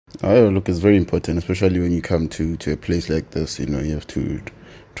Oh, look, it's very important, especially when you come to a place like this. You have to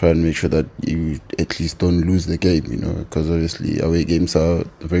try and make sure that you at least don't lose the game. Because obviously away games are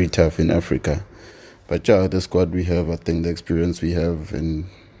very tough in Africa. But yeah, the squad we have, I think the experience we have, and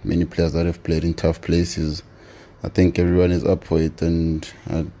many players that have played in tough places, I think everyone is up for it, and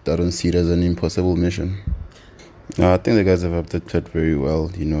I don't see it as an impossible mission. I think the guys have adapted very well.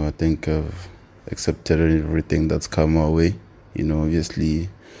 I think I've accepted everything that's come our way. Obviously,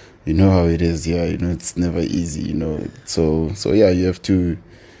 you know how it is. Yeah, it's never easy. So yeah, you have to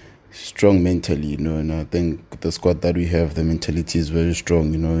strong mentally. And I think the squad that we have, the mentality is very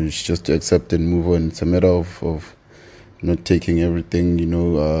strong. It's just to accept and move on. It's a matter of not taking everything,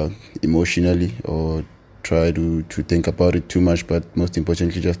 emotionally, or try to think about it too much. But most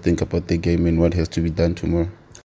importantly, just think about the game and what has to be done tomorrow.